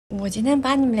我今天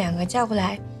把你们2个叫过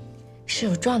来，是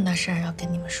有重要的事儿要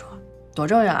跟你们说。多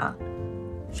重要啊？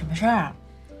什么事儿啊？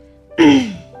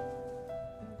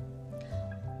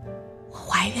我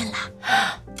怀孕了！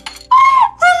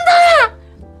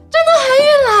真的怀孕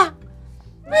了！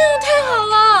哎呦，太好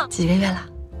了！几个月了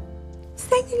？3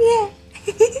个月。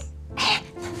哎，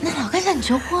那老康向你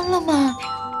求婚了吗？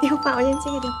电话，我先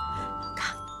接个电话。老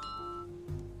康，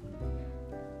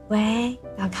喂，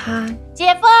老康，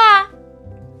姐夫啊，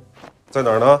在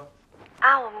哪儿呢？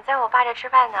啊，我们在我爸这吃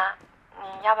饭呢，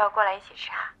你要不要过来一起吃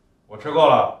啊？我吃够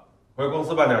了，回公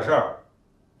司办点事儿，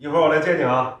一会儿我来接你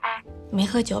啊。哎，没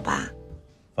喝酒吧？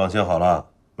放心好了，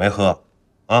没喝，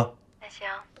啊。那行，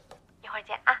一会儿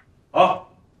见啊。好，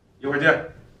一会儿见。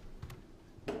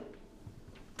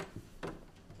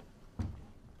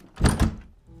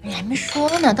你还没说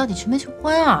呢，到底求没求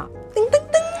婚啊？噔噔噔，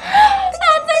大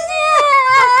姐，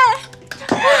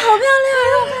哇，好漂亮，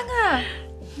让我看看，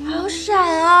好闪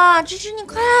啊！芝芝，你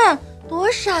看，多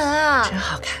闪啊！真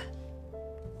好看。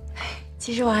哎，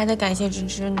其实我还得感谢芝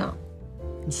芝呢。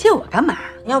你谢我干嘛？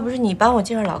要不是你帮我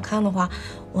介绍老康的话，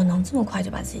我能这么快就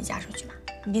把自己嫁出去吗？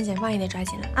你跟姐夫也得抓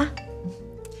紧了啊！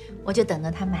我就等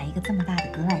着他买一个这么大的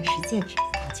鹅卵石戒指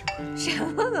跟我求婚。什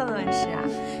么鹅卵石啊？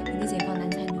你的姐夫男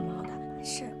才女貌的，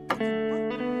是。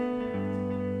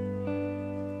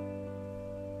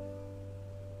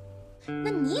那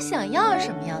你想要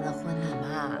什么样的婚礼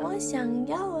嘛？我想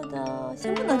要的，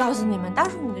先不能告诉你们，到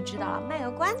时候你就知道了，卖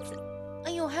个关子。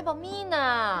哎呦，还保密呢！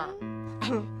哎，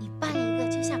你办一个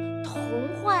就像童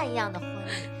话一样的婚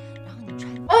礼，然后你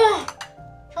穿……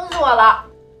撑死我了！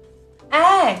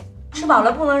哎，吃饱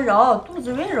了不能揉，肚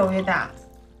子越揉越大。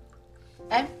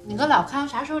哎，你跟老康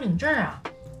啥时候领证啊？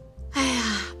哎呀，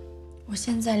我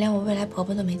现在连我未来婆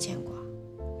婆都没见过，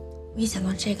我一想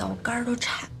到这个，我肝儿都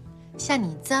颤。像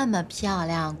你这么漂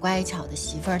亮乖巧的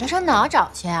媳妇儿，她上哪儿找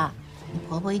去啊？你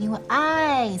婆婆一定会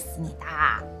爱死你的。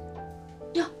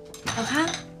哟，老康，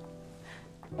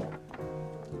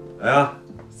来呀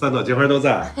，3朵金花都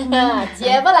在。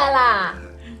姐夫来啦！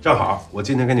正好，我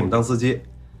今天给你们当司机，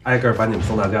挨个把你们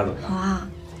送到家怎么样？好啊。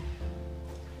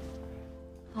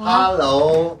好啊。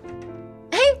Hello，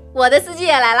 我的司机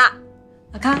也来了。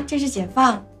老康，这是姐夫，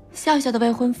笑笑的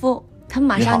未婚夫，他们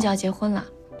马上就要结婚了。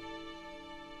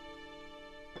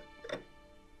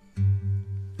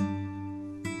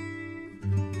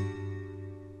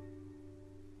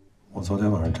我昨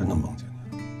天晚上真的梦见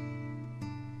你了，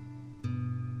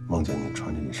梦见你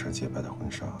穿着一身洁白的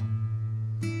婚纱，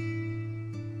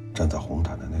站在红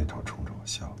毯的那头冲着我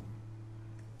笑。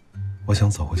我想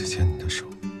走过去牵你的手，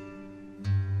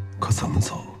可怎么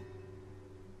走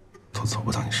都走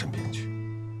不到你身边去。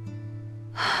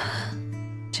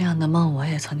这样的梦我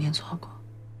也曾经做过，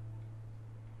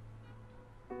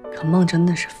可梦真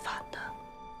的是反的。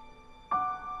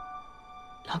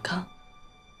老康，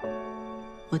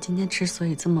我今天之所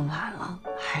以这么晚了，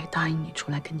还答应你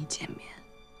出来跟你见面，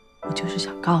我就是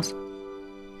想告诉你，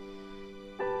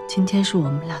今天是我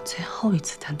们俩最后一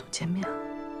次单独见面了。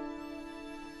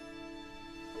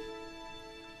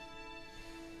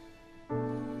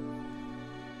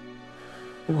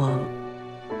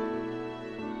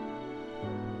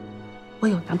我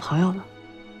有男朋友了。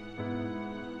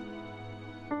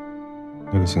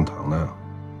那个姓唐的呀？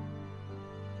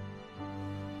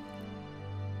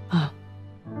啊。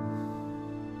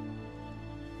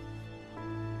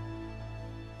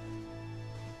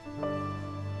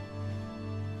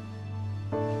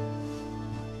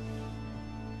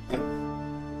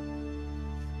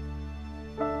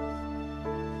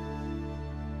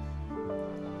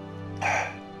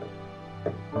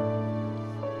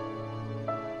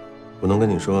我能跟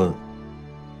你说，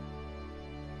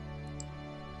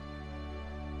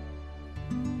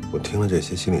我听了这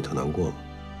些心里特难过吗？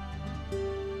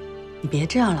你别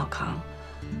这样，老康。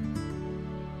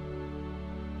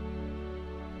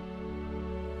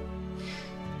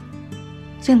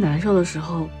最难受的时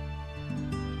候，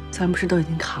咱不是都已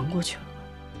经扛过去了吗？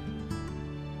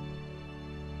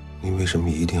你为什么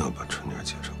一定要把春妮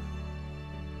介绍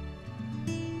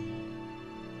给我？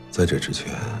在这之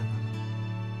前，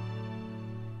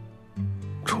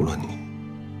除了你，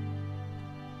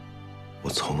我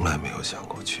从来没有想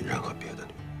过娶任何别的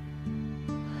女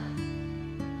人。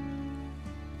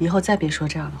以后再别说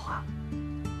这样的话。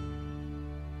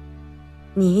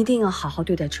你一定要好好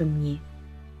对待春妮。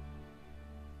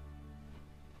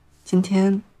今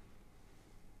天，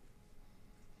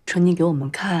春妮给我们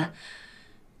看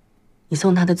你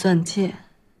送她的钻戒，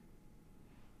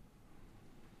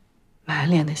满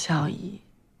脸的笑意，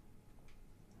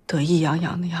得意洋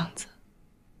洋的样子。